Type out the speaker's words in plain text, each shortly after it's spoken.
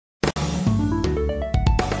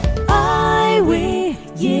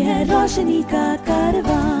रोशनी का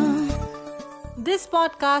कारवां। This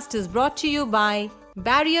podcast is brought to you by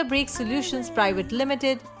Barrier Break Solutions Private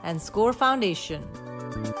Limited and Score Foundation.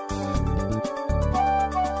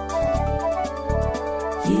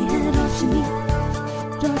 ये है रोशनी,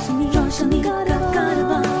 रोशनी, रोशनी का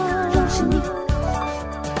कारवां, रोशनी।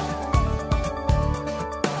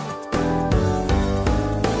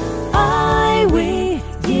 Eyeway,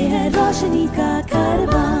 ये है रोशनी का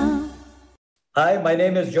कारवां। Hi, my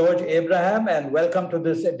name is George Abraham and welcome to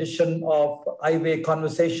this edition of Eyeway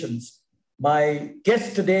Conversations. My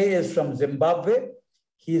guest today is from Zimbabwe.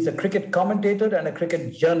 He is a cricket commentator and a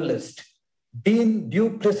cricket journalist, Dean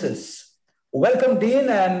du Plessis. Welcome, Dean,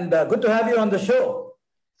 and good to have you on the show.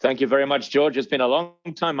 Thank you very much, George. It's been a long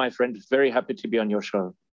time, my friend. Very happy to be on your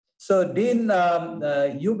show. So, Dean,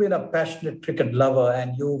 you've been a passionate cricket lover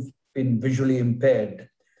and you've been visually impaired.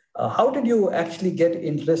 How did you actually get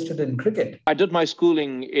interested in cricket? I did my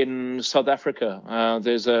schooling in South Africa.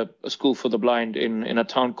 There's a school for the blind in a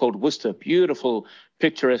town called Worcester. Beautiful,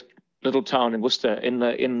 picturesque little town in Worcester,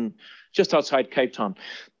 in just outside Cape Town.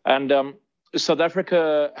 And South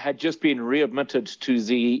Africa had just been readmitted to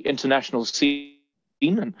the international scene.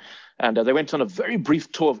 And they went on a very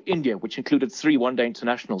brief tour of India, which included 3 one-day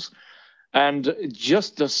internationals. And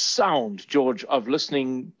just the sound, George, of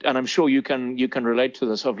listening, and I'm sure you can relate to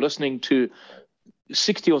this, of listening to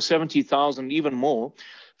 60 or 70,000, even more,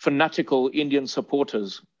 fanatical Indian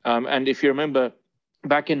supporters. And if you remember,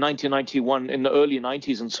 back in 1991, in the early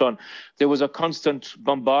 90s and so on, there was a constant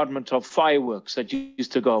bombardment of fireworks that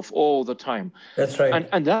used to go off all the time. That's right.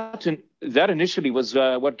 And that initially was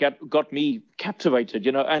what got me captivated,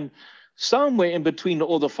 you know. And somewhere in between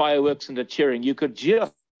all the fireworks and the cheering, you could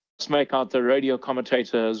just make out the radio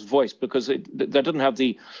commentator's voice because they didn't have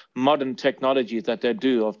the modern technology that they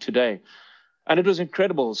do of today. And it was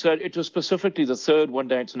incredible. So it was specifically the 3rd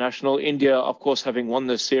one-day international, India, of course, having won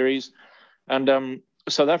this series. And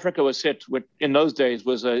South Africa was set with, in those days,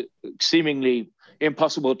 was a seemingly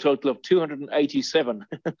impossible total of 287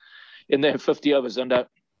 in their 50 overs. And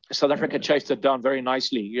South Africa chased it down very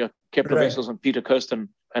nicely. Kepler Wessels and Peter Kirsten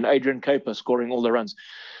and Adrian Kaper scoring all the runs.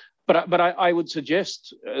 But I would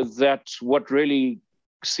suggest that what really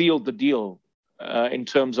sealed the deal in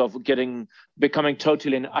terms of becoming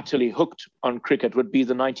totally and utterly hooked on cricket would be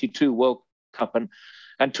the 92 World Cup.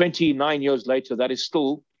 And 29 years later, that is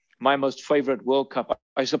still my most favorite World Cup.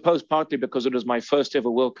 I suppose partly because it was my first ever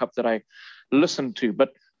World Cup that I listened to.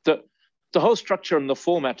 But the whole structure and the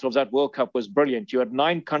format of that World Cup was brilliant. You had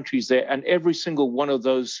 9 countries there, and every single one of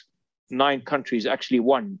those 9 countries actually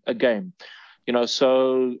won a game. You know,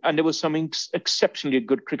 so, and there was some exceptionally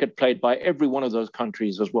good cricket played by every one of those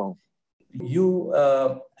countries as well. You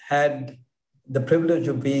had the privilege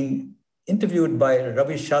of being interviewed by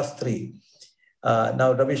Ravi Shastri.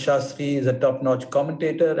 Now, Ravi Shastri is a top-notch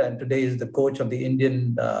commentator and today is the coach of the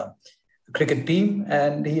Indian cricket team.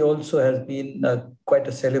 And he also has been quite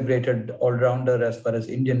a celebrated all-rounder as far as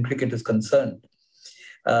Indian cricket is concerned.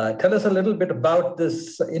 Tell us a little bit about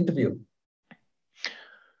this interview.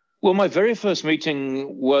 Well, my very first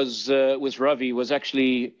meeting with Ravi was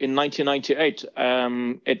actually in 1998.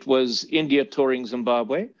 It was India touring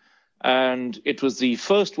Zimbabwe, and it was the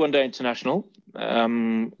first one-day international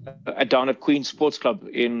down at Queen's Sports Club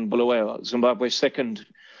in Bulawayo, Zimbabwe's 2nd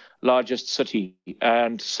largest city.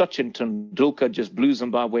 And Sachin Tendulkar just blew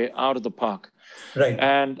Zimbabwe out of the park. Right.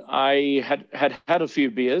 And I had a few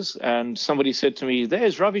beers, and somebody said to me,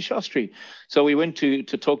 "There's Ravi Shastri." So we went to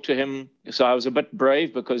talk to him. So I was a bit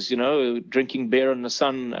brave because, you know, drinking beer in the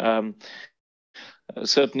sun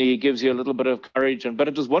certainly gives you a little bit of courage. But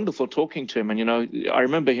it was wonderful talking to him. And, you know, I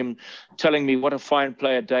remember him telling me what a fine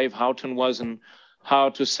player Dave Houghton was and how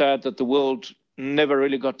it was sad that the world never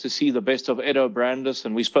really got to see the best of Edo Brandis.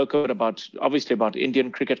 And we spoke obviously about Indian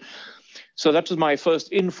cricket. So that was my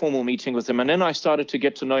first informal meeting with him. And then I started to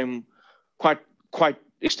get to know him quite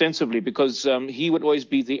extensively because he would always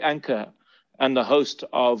be the anchor and the host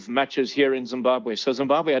of matches here in Zimbabwe. So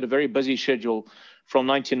Zimbabwe had a very busy schedule from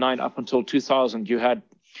 1999 up until 2000. You had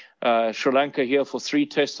Sri Lanka here for 3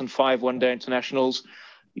 tests and 5 one-day internationals.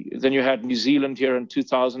 Then you had New Zealand here in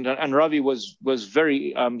 2000. And Ravi was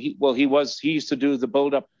very, he used to do the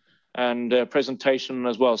build-up and presentation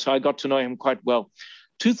as well. So I got to know him quite well.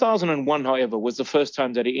 2001, however, was the first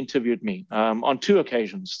time that he interviewed me on 2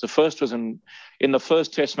 occasions. The first was in the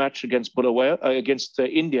first test match against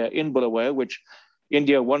India in Bulawayo, which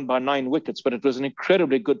India won by 9 wickets, but it was an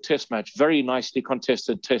incredibly good test match, very nicely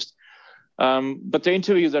contested test. But the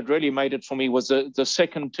interview that really made it for me was the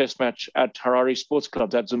second test match at Harare Sports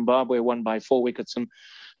Club that Zimbabwe won by 4 wickets. And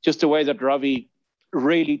just the way that Ravi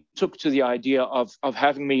really took to the idea of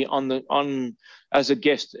having me on as a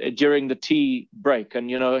guest during the tea break, and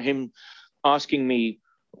him asking me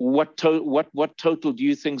what total do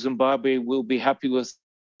you think Zimbabwe will be happy with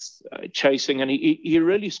chasing, and he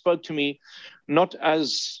really spoke to me, not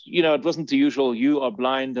as it wasn't the usual you are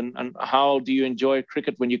blind and how do you enjoy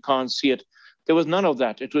cricket when you can't see it. There was none of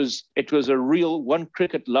that. It was a real one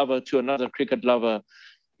cricket lover to another cricket lover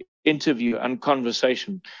interview and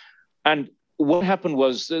conversation. And what happened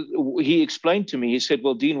was he explained to me, he said,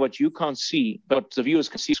 well, Dean, what you can't see, but the viewers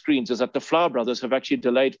can see screens, is that the Flower Brothers have actually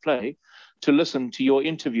delayed play to listen to your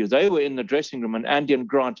interview. They were in the dressing room, and Andy and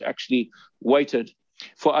Grant actually waited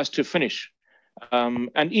for us to finish.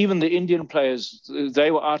 And even the Indian players,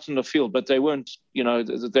 they were out in the field, but they weren't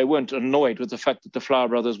annoyed with the fact that the Flower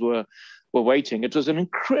Brothers were waiting. It was an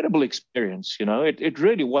incredible experience, it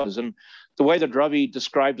really was. And the way that Ravi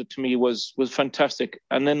described it to me was fantastic.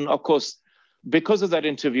 And then, of course, because of that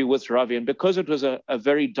interview with Ravi, and because it was a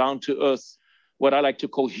very down-to-earth, what I like to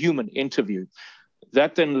call human interview,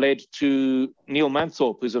 that then led to Neil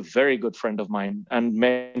Manthorp, who's a very good friend of mine and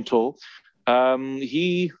mentor.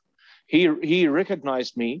 He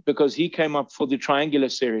recognized me because he came up for the Triangular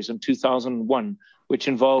Series in 2001, which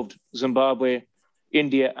involved Zimbabwe,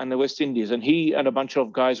 India, and the West Indies. And he and a bunch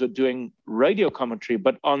of guys were doing radio commentary,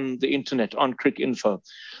 but on the internet, on Cricinfo.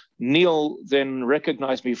 Neil then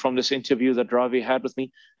recognized me from this interview that Ravi had with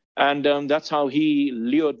me. And that's how he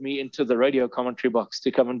lured me into the radio commentary box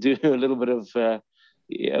to come and do a little bit of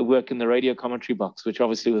work in the radio commentary box, which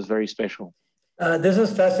obviously was very special. This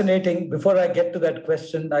is fascinating. Before I get to that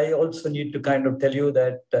question, I also need to kind of tell you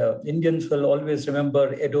that Indians will always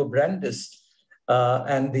remember Edo Brandis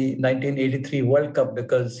and the 1983 World Cup,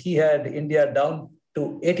 because he had India down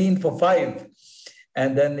to 18 for 5.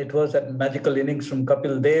 And then it was that magical innings from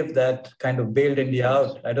Kapil Dev that kind of bailed India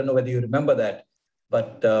out. I don't know whether you remember that,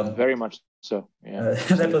 but... very much so, yeah.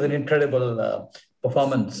 That was an incredible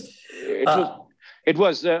performance. It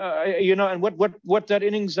was, and what that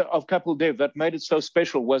innings of Kapil Dev that made it so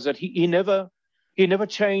special was that he never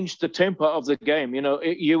changed the tempo of the game.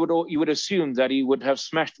 You would assume that he would have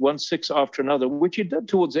smashed 1 6 after another, which he did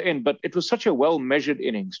towards the end. But it was such a well-measured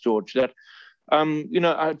innings, George, that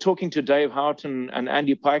talking to Dave Houghton and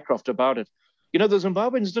Andy Pycroft about it, the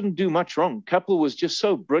Zimbabweans didn't do much wrong. Kapil was just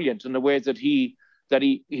so brilliant in the way that he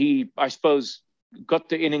I suppose got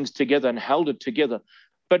the innings together and held it together.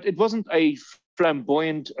 But it wasn't a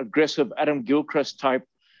flamboyant, aggressive Adam Gilchrist type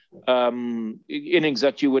innings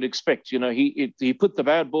that you would expect. He put the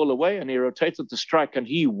bad ball away and he rotated the strike, and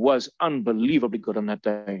he was unbelievably good on that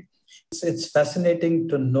day. It's fascinating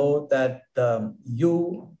to know that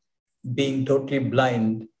you, being totally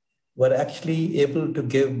blind, were actually able to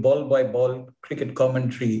give ball-by-ball cricket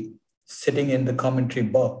commentary sitting in the commentary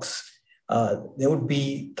box. There would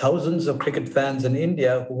be thousands of cricket fans in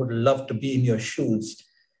India who would love to be in your shoes.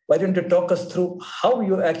 Why don't you talk us through how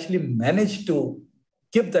you actually managed to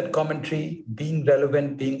give that commentary, being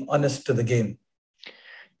relevant, being honest to the game?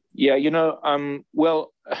 Yeah,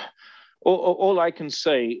 well, all I can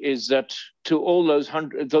say is that to all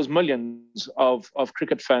those millions of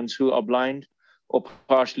cricket fans who are blind or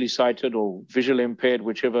partially sighted or visually impaired,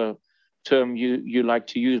 whichever term you like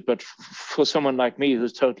to use, but for someone like me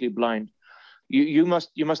who's totally blind, you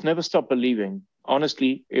must never stop believing.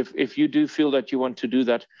 Honestly, if you do feel that you want to do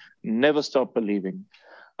that, never stop believing.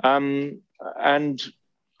 And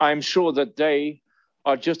I'm sure that they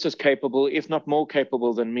are just as capable, if not more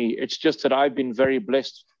capable than me. It's just that I've been very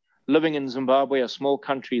blessed living in Zimbabwe, a small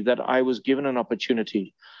country, that I was given an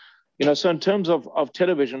opportunity. So in terms of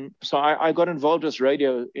television, so I got involved with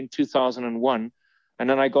radio in 2001, and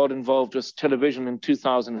then I got involved with television in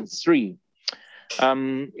 2003.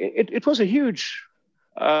 It was a huge...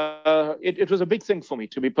 it was a big thing for me,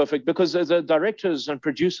 to be perfect, because the directors and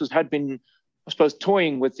producers had been, I suppose,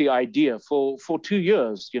 toying with the idea for 2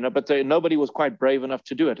 years, but nobody was quite brave enough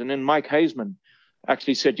to do it. And then Mike Haseman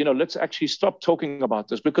actually said, let's actually stop talking about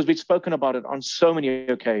this, because we'd spoken about it on so many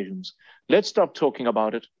occasions. Let's stop talking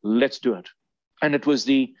about it. Let's do it. And it was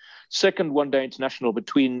the second one-day international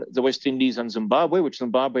between the West Indies and Zimbabwe, which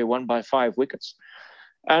Zimbabwe won by 5 wickets.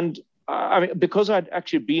 And because I'd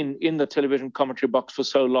actually been in the television commentary box for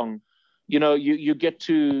so long, you get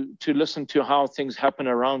to listen to how things happen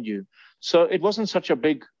around you. So it wasn't such a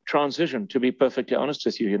big transition, to be perfectly honest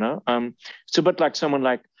with you. It's a bit like someone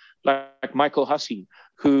like Michael Hussey,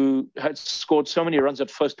 who had scored so many runs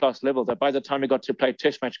at first-class level that by the time he got to play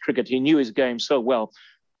Test match cricket, he knew his game so well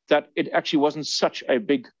that it actually wasn't such a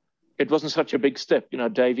big step.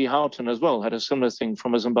 Davey Houghton as well had a similar thing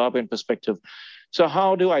from a Zimbabwean perspective. So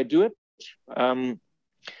how do I do it?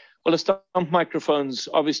 Well, the stump microphones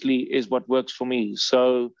obviously is what works for me.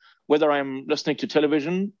 So whether I'm listening to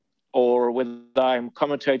television or whether I'm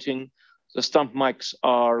commentating, the stump mics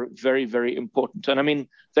are very, very important. And I mean,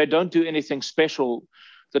 they don't do anything special.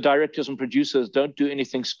 The directors and producers don't do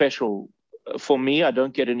anything special for me. I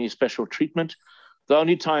don't get any special treatment. The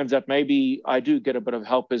only time that maybe I do get a bit of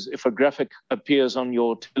help is if a graphic appears on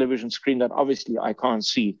your television screen that obviously I can't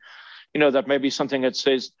see. That may be something that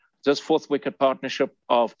says this fourth wicket partnership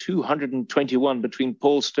of 221 between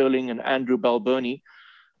Paul Sterling and Andrew Balbirnie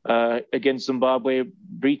against Zimbabwe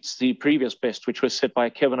beats the previous best, which was set by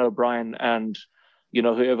Kevin O'Brien and,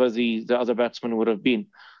 whoever the other batsman would have been.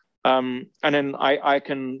 And then I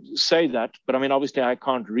can say that, but I mean, obviously I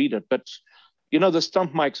can't read it. But, the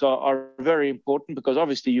stump mics are very important because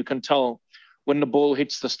obviously you can tell when the ball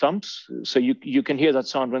hits the stumps. So you can hear that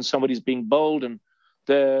sound when somebody's being bowled, and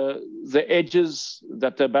the edges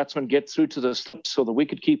that the batsmen get through to the stumps or the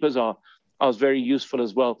wicket keepers are very useful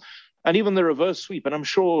as well. And even the reverse sweep. And I'm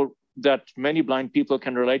sure that many blind people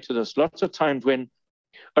can relate to this. Lots of times when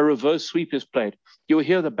a reverse sweep is played, you'll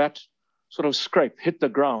hear the bat sort of hit the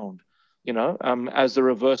ground, as the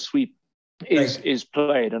reverse sweep is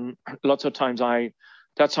played. And lots of times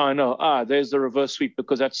that's how I know, there's the reverse sweep,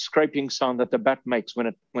 because that scraping sound that the bat makes when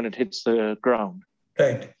it hits the ground.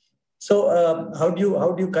 Right. So how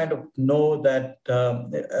do you kind of know that,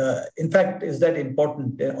 in fact, is that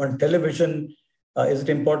important on television? Is it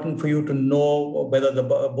important for you to know whether the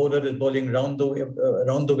bowler is bowling around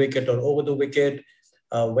the wicket or over the wicket,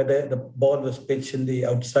 whether the ball was pitched in the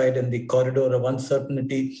outside in the corridor of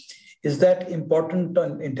uncertainty? Is that important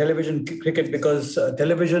in television cricket? Because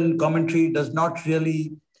television commentary does not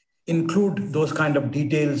really include those kind of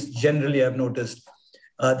details generally, I've noticed.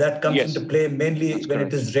 That comes into play mainly when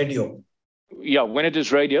it is radio. Yeah, when it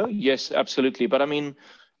is radio, yes, absolutely. But I mean,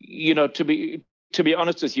 to be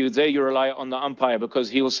honest with you, there you rely on the umpire, because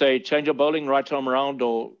he will say, change your bowling, right arm around,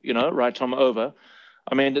 or, right arm over.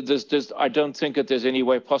 I mean, I don't think that there's any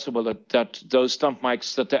way possible that those stump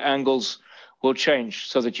mics, that the angles will change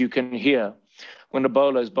so that you can hear when the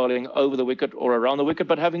bowler is bowling over the wicket or around the wicket.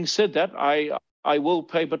 But having said that, I will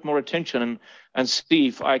pay a bit more attention and see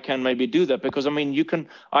if I can maybe do that, because I mean,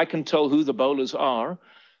 I can tell who the bowlers are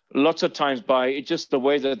lots of times by just the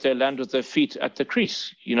way that they land with their feet at the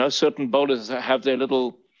crease. Certain bowlers have their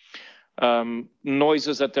little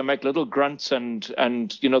noises that they make, little grunts, and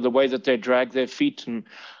the way that they drag their feet. And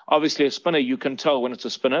obviously a spinner, you can tell when it's a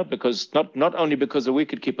spinner, because not only because the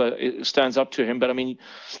wicketkeeper stands up to him, but I mean,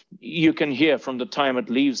 you can hear from the time it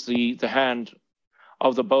leaves the hand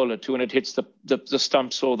of the bowler to when it hits the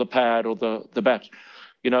stumps or the pad or the bat.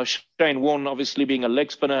 Shane Warne obviously being a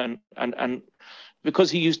leg spinner, and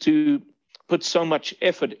because he used to put so much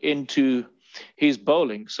effort into his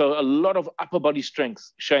bowling, so a lot of upper body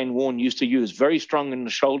strength Shane Warne used to use, very strong in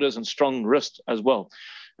the shoulders and strong wrist as well.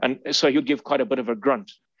 And so he'd give quite a bit of a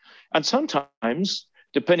grunt. And sometimes,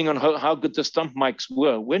 depending on how good the stump mics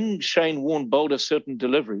were, when Shane Warne bowled a certain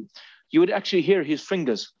delivery, you would actually hear his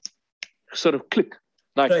fingers sort of click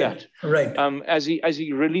like that. Right. As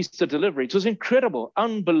he released the delivery. It was incredible,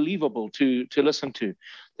 unbelievable to listen to,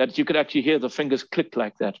 that you could actually hear the fingers click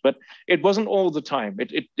like that. But it wasn't all the time.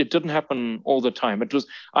 It didn't happen all the time. It was,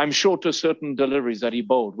 I'm sure, to certain deliveries that he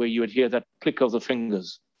bowled where you would hear that click of the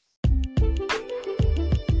fingers.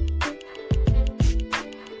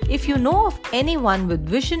 If you know of anyone with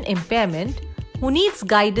vision impairment who needs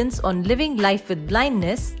guidance on living life with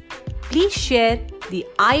blindness, please share the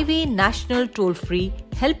Eyeway National Toll-Free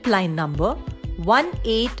Helpline number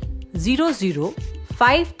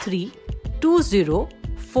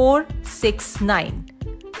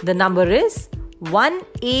 1-800-5320-469. The number is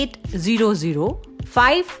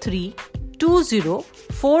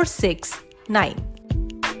 1-800-5320-469.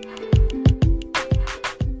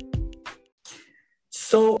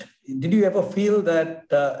 So, did you ever feel that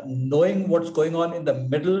knowing what's going on in the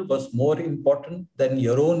middle was more important than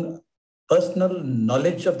your own personal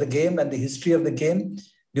knowledge of the game and the history of the game?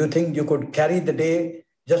 Do you think you could carry the day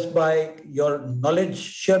just by your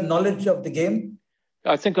sheer knowledge of the game?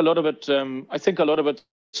 I think a lot of it.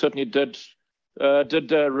 Certainly did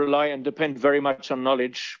rely and depend very much on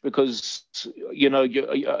knowledge, because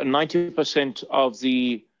 90%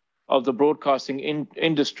 of the broadcasting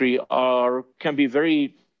industry can be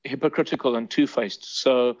very hypocritical and two-faced.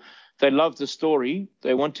 So they love the story,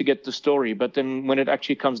 they want to get the story, but then when it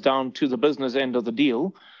actually comes down to the business end of the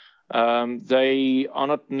deal, they are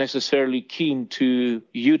not necessarily keen to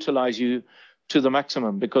utilize you to the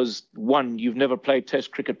maximum, because one, you've never played Test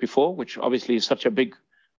cricket before, which obviously is such a big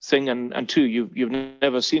thing, and two, you've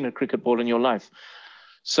never seen a cricket ball in your life.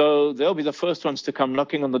 So they'll be the first ones to come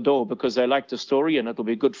knocking on the door because they like the story and it'll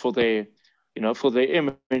be good for their, for their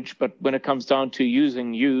image. But when it comes down to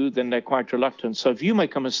using you, then they're quite reluctant. So if you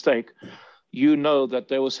make a mistake, you know that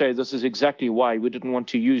they will say, this is exactly why we didn't want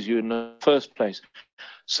to use you in the first place.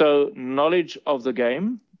 So knowledge of the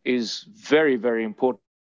game is very, very important.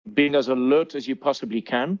 Being as alert as you possibly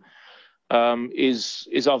can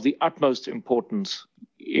is of the utmost importance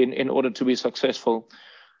in order to be successful.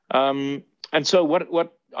 And so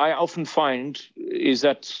what I often find is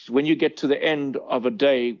that when you get to the end of a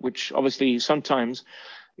day, which obviously sometimes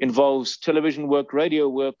involves television work, radio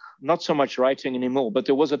work, not so much writing anymore, but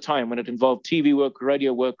there was a time when it involved TV work,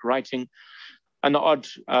 radio work, writing, and the odd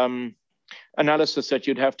analysis that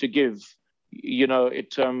you'd have to give.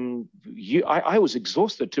 I was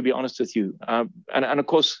exhausted, to be honest with you. And of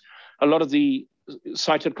course, a lot of the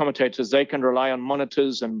sighted commentators, they can rely on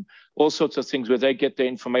monitors and all sorts of things where they get their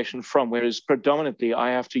information from, whereas predominantly I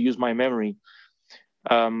have to use my memory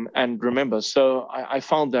and remember. So I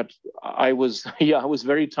found that I was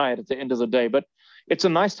very tired at the end of the day, but it's a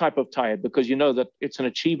nice type of tired because you know that it's an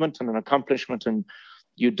achievement and an accomplishment and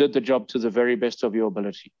you did the job to the very best of your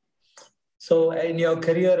ability. So in your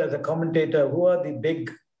career as a commentator, who are the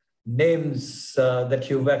big names that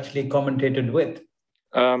you've actually commentated with?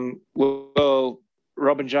 Well,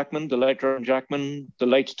 Robin Jackman, the late Robin Jackman, the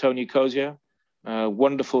late Tony Cozier.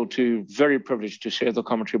 Wonderful very privileged to share the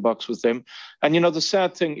commentary box with them. And, the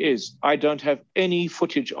sad thing is I don't have any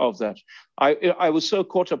footage of that. I was so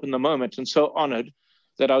caught up in the moment and so honored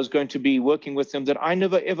that I was going to be working with them that I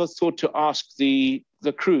never ever thought to ask the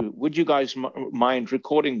crew, would you guys mind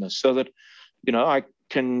recording this so that, I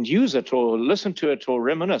can use it or listen to it or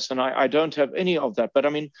reminisce. And I don't have any of that. But I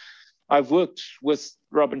mean, I've worked with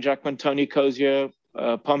Robin Jackman, Tony Cozier,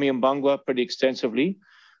 Pami Mbangwa pretty extensively,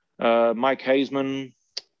 Mike Hazeman,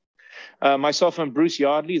 myself and Bruce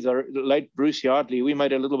Yardley, the late Bruce Yardley. We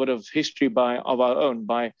made a little bit of history of our own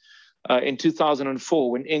in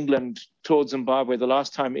 2004 when England toured Zimbabwe, the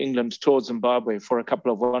last time England toured Zimbabwe for a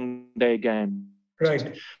couple of one-day games,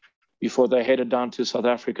 right, before they headed down to South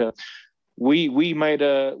Africa. We made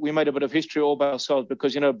a bit of history all by ourselves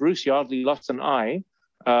because Bruce Yardley lost an eye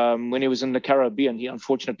when he was in the Caribbean.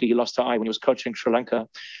 Unfortunately he lost an eye when he was coaching Sri Lanka,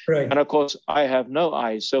 right. And of course I have no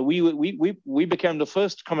eyes, so we became the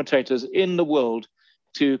first commentators in the world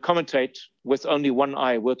to commentate with only one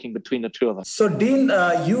eye working between the two of us. So Dean,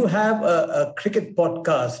 you have a cricket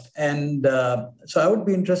podcast, and so I would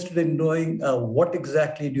be interested in knowing what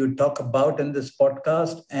exactly do you talk about in this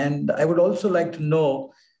podcast, and I would also like to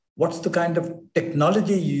know what's the kind of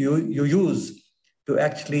technology you use to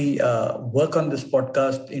actually work on this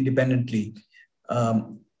podcast independently.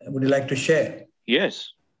 Would you like to share?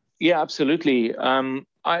 Yes. Yeah, absolutely.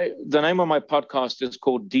 The name of my podcast is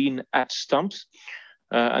called Dean at Stumps.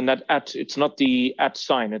 And that it's not the @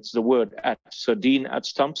 sign, it's the word @. So Dean at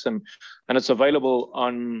Stumps. And it's available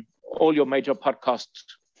on all your major podcast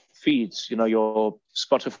feeds, your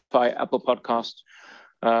Spotify, Apple Podcast.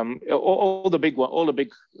 All the big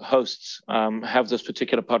hosts have this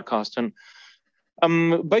particular podcast.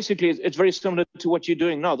 And basically, it's very similar to what you're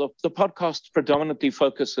doing now. The podcast predominantly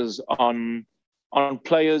focuses on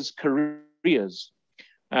players' careers,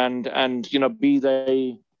 and be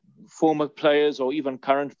they former players or even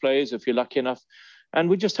current players, if you're lucky enough. And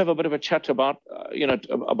we just have a bit of a chat about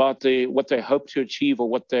what they hope to achieve or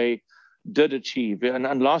what they did achieve.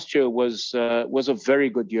 And last year was a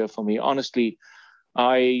very good year for me. Honestly,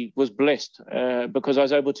 I was blessed because I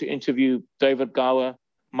was able to interview David Gower,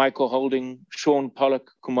 Michael Holding, Sean Pollock,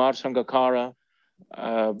 Kumar Sangakkara,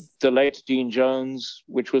 the late Dean Jones,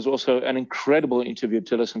 which was also an incredible interview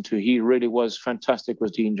to listen to. He really was fantastic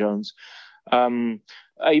with Dean Jones.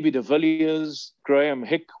 A.B. de Villiers, Graham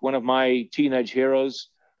Hick, one of my teenage heroes.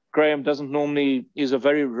 Graham is a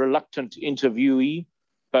very reluctant interviewee,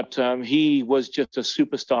 but he was just a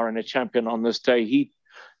superstar and a champion on this day.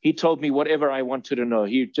 He told me whatever I wanted to know.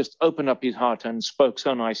 He just opened up his heart and spoke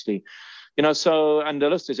so nicely. And the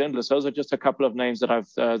list is endless. Those are just a couple of names that I've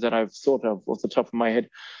thought of off the top of my head.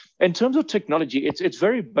 In terms of technology, it's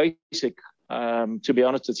very basic, to be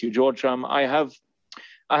honest with you, George.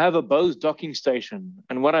 I have a Bose docking station,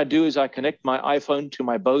 and what I do is I connect my iPhone to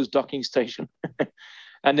my Bose docking station,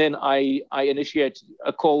 and then I initiate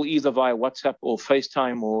a call either via WhatsApp or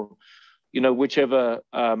FaceTime or whichever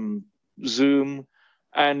Zoom,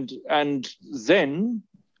 and then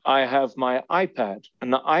I have my iPad,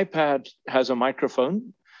 and the iPad has a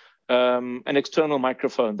microphone, an external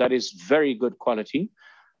microphone that is very good quality,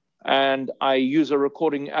 and I use a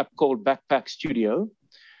recording app called Backpack Studio.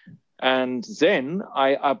 And then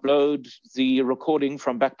I upload the recording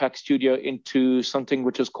from Backpack Studio into something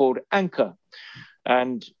which is called Anchor.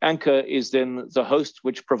 And Anchor is then the host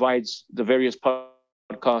which provides the various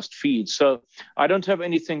podcast feeds. So I don't have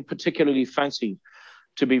anything particularly fancy,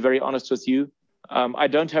 to be very honest with you. I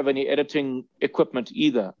don't have any editing equipment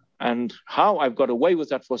either. And how I've got away with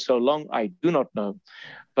that for so long, I do not know.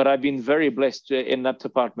 But I've been very blessed in that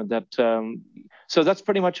department. So that's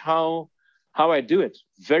pretty much how I do it.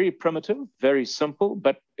 Very primitive, very simple,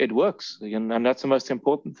 but it works. And that's the most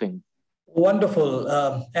important thing. Wonderful.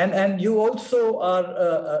 And you also are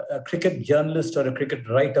a cricket journalist or a cricket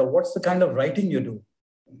writer. What's the kind of writing you do?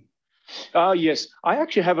 Yes, I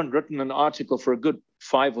actually haven't written an article for a good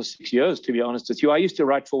 5 or 6 years, to be honest with you. I used to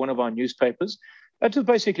write for one of our newspapers. It was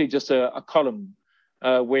basically just a column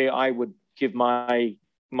where I would give my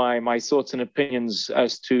thoughts and opinions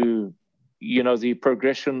as to, the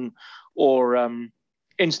progression or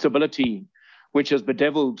instability which has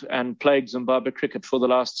bedeviled and plagued Zimbabwe cricket for the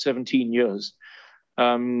last 17 years.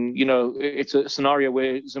 It's a scenario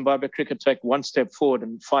where Zimbabwe cricket take one step forward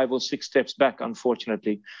and 5 or 6 steps back,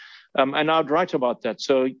 unfortunately. And I'd write about that,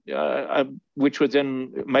 so which would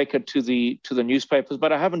then make it to the newspapers.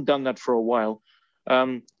 But I haven't done that for a while,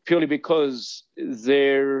 purely because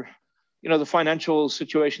the financial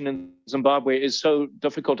situation in Zimbabwe is so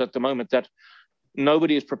difficult at the moment that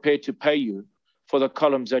nobody is prepared to pay you for the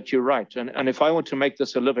columns that you write. And if I want to make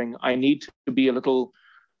this a living, I need to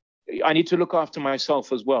look after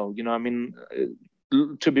myself as well.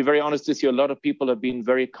 To be very honest with you, a lot of people have been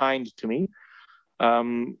very kind to me.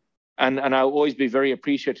 And I'll always be very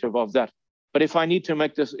appreciative of that. But if I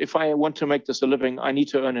want to make this a living, I need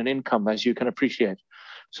to earn an income, as you can appreciate.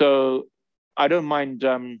 So I don't mind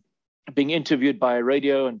being interviewed by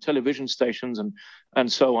radio and television stations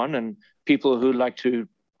and so on, and people who like to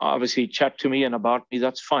obviously chat to me and about me,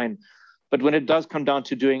 that's fine. But when it does come down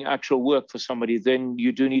to doing actual work for somebody, then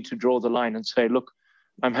you do need to draw the line and say, look,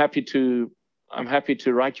 I'm happy to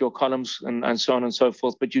write your columns and so on and so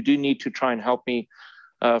forth, but you do need to try and help me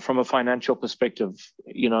from a financial perspective.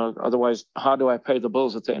 Otherwise, how do I pay the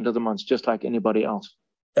bills at the end of the month, just like anybody else?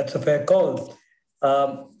 That's a fair call.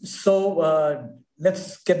 So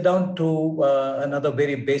let's get down to another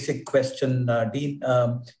very basic question, Dean.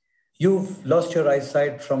 You've lost your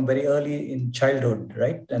eyesight from very early in childhood,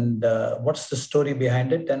 right? And what's the story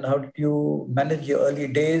behind it? And how did you manage your early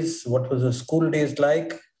days? What was the school days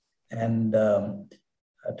like? And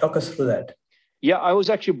talk us through that. Yeah, I was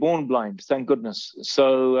actually born blind, thank goodness.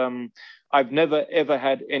 So I've never, ever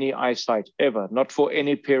had any eyesight, ever, not for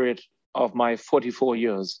any period of my 44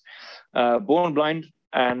 years. Born blind,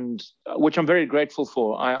 and which I'm very grateful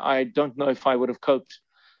for. I don't know if I would have coped,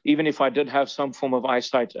 even if I did have some form of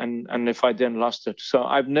eyesight and if I then lost it. So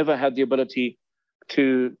I've never had the ability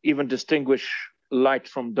to even distinguish light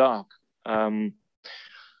from dark. And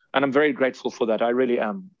I'm very grateful for that. I really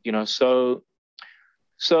am,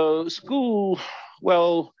 So school,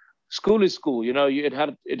 well, school is school. It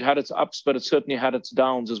had its ups, but it certainly had its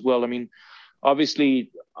downs as well. I mean,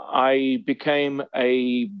 obviously, I became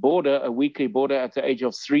a weekly boarder at the age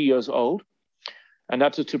of 3 years old. And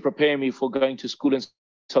that was to prepare me for going to school in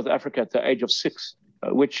South Africa at the age of 6,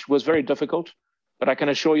 which was very difficult. But I can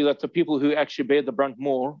assure you that the people who actually bear the brunt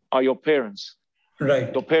more are your parents.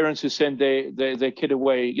 Right. Your parents who send their kid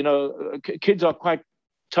away. Kids are quite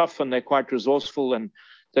tough and they're quite resourceful and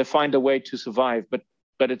they find a way to survive.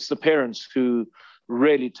 But it's the parents who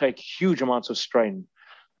really take huge amounts of strain.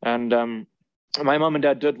 And my mom and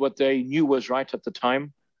dad did what they knew was right at the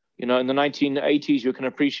time. In the 1980s, you can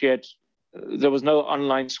appreciate there was no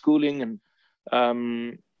online schooling,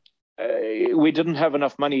 and we didn't have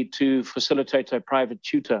enough money to facilitate a private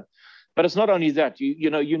tutor. But it's not only that.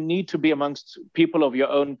 You need to be amongst people of your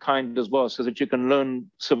own kind as well, so that you can learn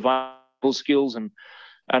survival skills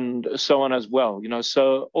and so on as well.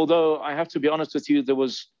 So although I have to be honest with you, there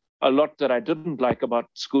was a lot that I didn't like about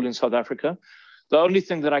school in South Africa. The only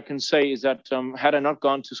thing that I can say is that had I not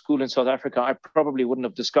gone to school in South Africa, I probably wouldn't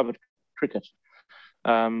have discovered cricket,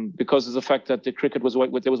 because of the fact that the cricket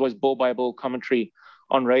there was always ball by ball commentary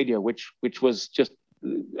on radio, which was just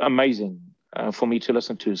amazing for me to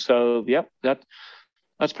listen to. So yeah,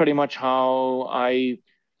 that's pretty much how I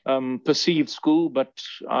perceived school. But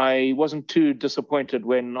I wasn't too disappointed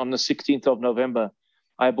when on the 16th of November,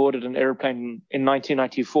 I boarded an airplane in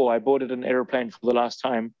 1994. I boarded an airplane for the last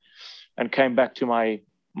time and came back to my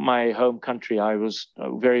home country. I was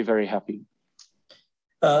very, very happy.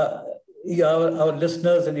 Our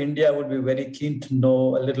listeners in India would be very keen to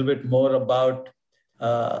know a little bit more about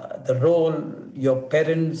the role your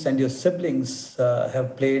parents and your siblings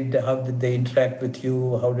have played. How did they interact with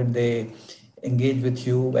you? How did they engage with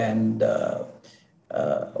you? And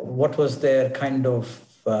what was their kind of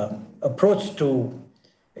approach to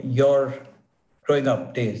your growing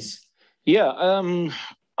up days? Yeah,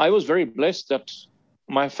 I was very blessed that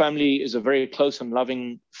my family is a very close and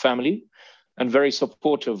loving family and very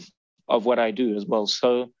supportive of what I do as well.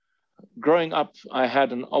 So growing up, I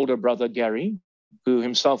had an older brother, Gary, who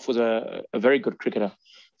himself was a very good cricketer,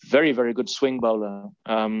 very, very good swing bowler.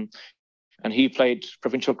 And he played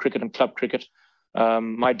provincial cricket and club cricket.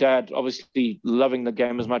 My dad, obviously loving the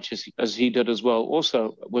game as much as he did as well,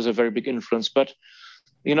 also was a very big influence. But,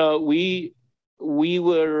 you know, we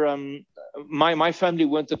were, my family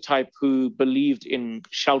weren't the type who believed in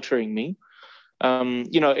sheltering me.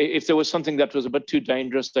 You know, if there was something that was a bit too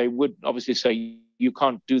dangerous, they would obviously say, you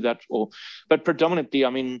can't do that. But predominantly,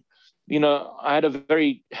 I mean, you know, I had a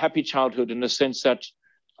very happy childhood in the sense that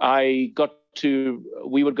we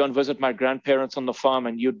would go and visit my grandparents on the farm,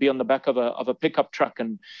 and you'd be on the back of a pickup truck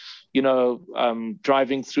and, you know,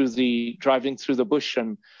 driving through the bush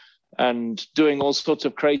and doing all sorts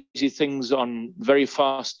of crazy things on very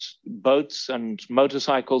fast boats and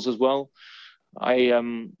motorcycles as well.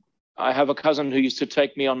 I have a cousin who used to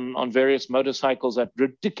take me on various motorcycles at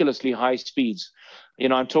ridiculously high speeds. You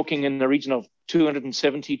know, I'm talking in the region of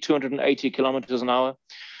 270, 280 kilometers an hour.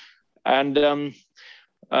 And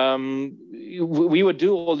we would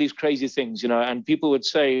do all these crazy things, you know, and people would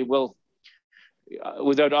say, well,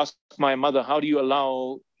 without asking my mother, how do you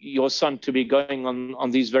allow your son to be going on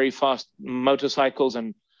these very fast motorcycles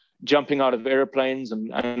and jumping out of airplanes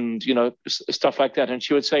and you know, stuff like that? And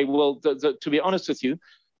she would say, well, to be honest with you,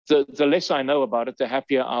 the less I know about it, the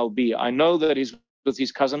happier I'll be. I know that he's with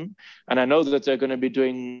his cousin, and I know that they're going to be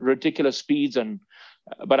doing ridiculous speeds,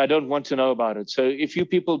 but I don't want to know about it. So if you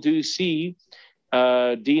people do see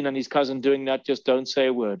Dean and his cousin doing that, just don't say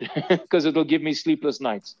a word, because it'll give me sleepless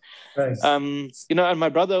nights. Right. You know, and my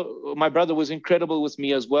brother was incredible with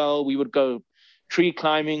me as well. We would go tree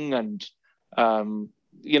climbing, and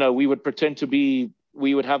you know, we would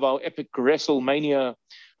have our epic WrestleMania,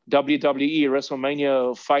 WWE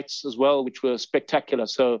WrestleMania fights as well, which were spectacular.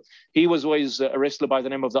 So he was always a wrestler by the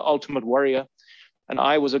name of the Ultimate Warrior, and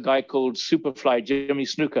I was a guy called Superfly Jimmy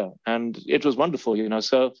Snuka, and it was wonderful, you know.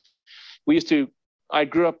 So I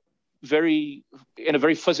grew up in a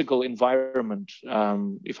very physical environment,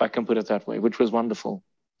 if I can put it that way, which was wonderful.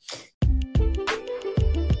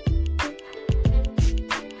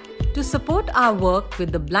 To support our work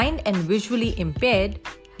with the blind and visually impaired,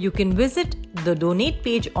 you can visit the donate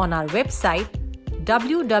page on our website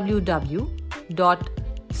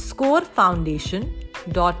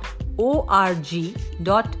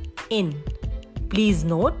www.scorefoundation.org.in. Please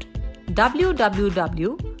note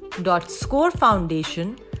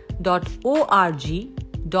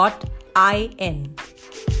www.scorefoundation.org.in.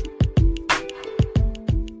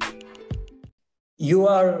 You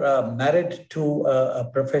are married to a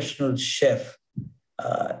professional chef.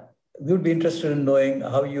 We would be interested in knowing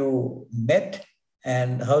how you met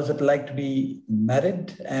and how is it like to be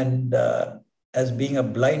married, and as being a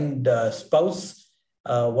blind spouse,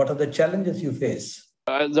 what are the challenges you face?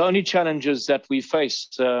 The only challenges that we face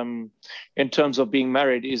in terms of being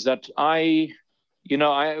married is that I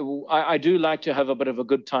do like to have a bit of a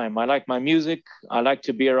good time. I like my music. I like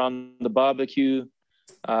to be around the barbecue.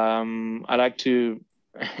 I like to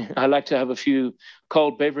have a few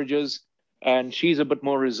cold beverages, and she's a bit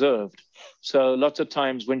more reserved. So lots of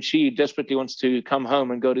times when she desperately wants to come home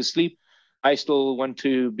and go to sleep, I still want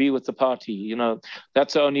to be with the party. You know,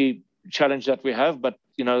 that's the only challenge that we have. But,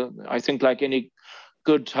 you know, I think like any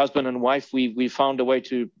good husband and wife, we found a way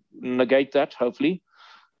to negate that, hopefully.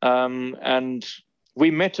 And we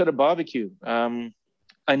met at a barbecue. A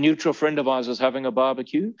neutral friend of ours was having a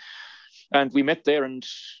barbecue, and we met there, and,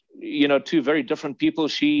 you know, two very different people.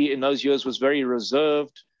 She, in those years, was very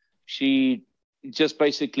reserved. She just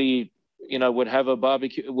basically, you know, would have a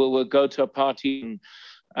barbecue, we'll go to a party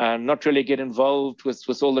and not really get involved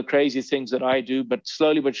with all the crazy things that I do. But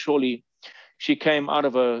slowly but surely, she came out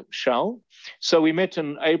of a shell. So we met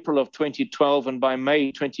in April of 2012, and by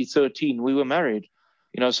May 2013, we were married.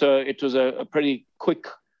 You know, so it was a pretty quick,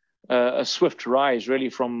 a swift rise, really,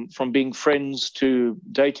 from being friends to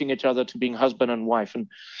dating each other to being husband and wife. And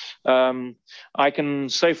I can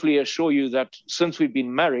safely assure you that since we've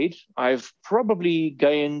been married, I've probably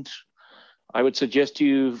gained, I would suggest to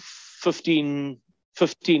you, 15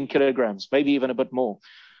 kilograms, maybe even a bit more,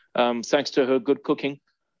 thanks to her good cooking.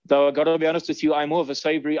 Though I got to be honest with you, I'm more of a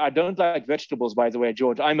savory. I don't like vegetables, by the way,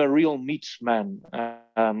 George. I'm a real meat man,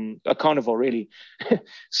 a carnivore, really.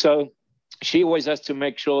 So she always has to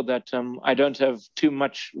make sure that I don't have too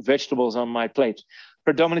much vegetables on my plate.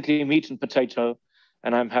 Predominantly meat and potato,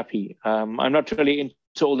 and I'm happy. I'm not really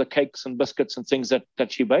into all the cakes and biscuits and things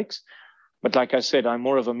that she bakes. But like I said, I'm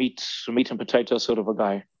more of a meat and potato sort of a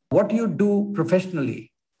guy. What do you do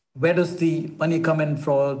professionally? Where does the money come in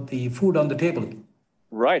for the food on the table?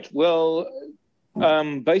 Right. Well,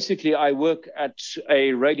 basically, I work at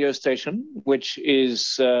a radio station, which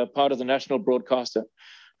is part of the national broadcaster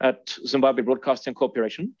at Zimbabwe Broadcasting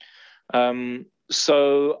Corporation.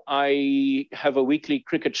 So I have a weekly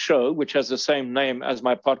cricket show, which has the same name as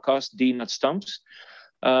my podcast, Dean at Stumps.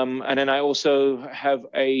 And then I also have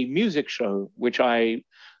a music show, which I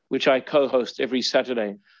co-host every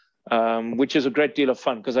Saturday, which is a great deal of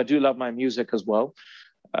fun because I do love my music as well.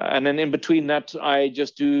 And then in between that, I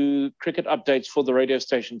just do cricket updates for the radio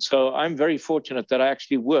station. So I'm very fortunate that I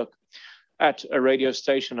actually work at a radio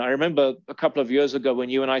station. I remember a couple of years ago when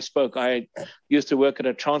you and I spoke, I used to work at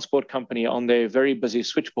a transport company on their very busy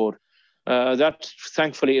switchboard. That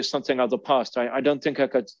thankfully is something of the past. I don't think I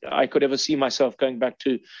could ever see myself going back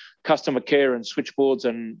to customer care and switchboards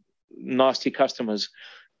and nasty customers.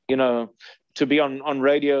 You know, to be on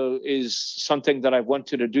radio is something that I've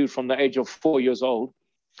wanted to do from the age of 4 years old.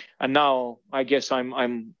 And now I guess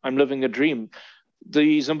I'm living the dream.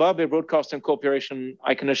 The Zimbabwe Broadcasting Corporation,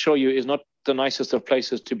 I can assure you, is not the nicest of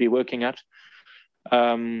places to be working at.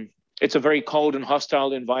 It's a very cold and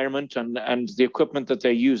hostile environment, and the equipment that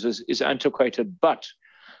they use is antiquated. But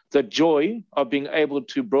the joy of being able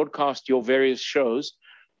to broadcast your various shows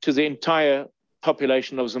to the entire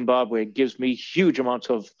population of Zimbabwe gives me huge amounts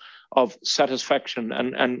of satisfaction,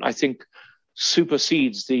 and I think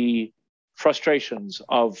supersedes the frustrations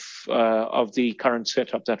of the current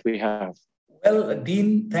setup that we have. Well,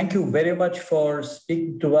 Dean, thank you very much for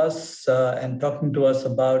speaking to us and talking to us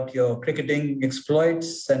about your cricketing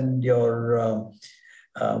exploits and your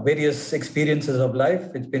various experiences of life.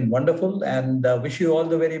 It's been wonderful, and wish you all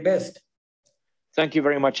the very best. Thank you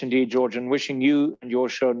very much indeed, George, and wishing you and your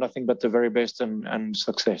show nothing but the very best and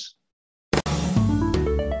success.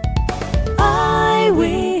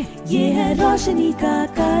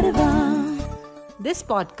 This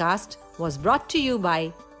podcast was brought to you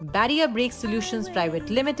by Barrier Break Solutions Private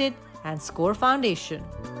Limited and Score Foundation.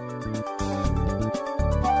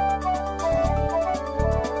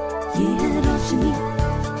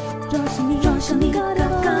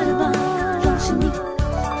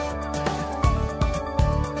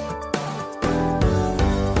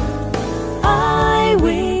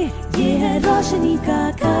 Eyeway, ye hai roshni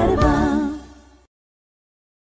ka karwa.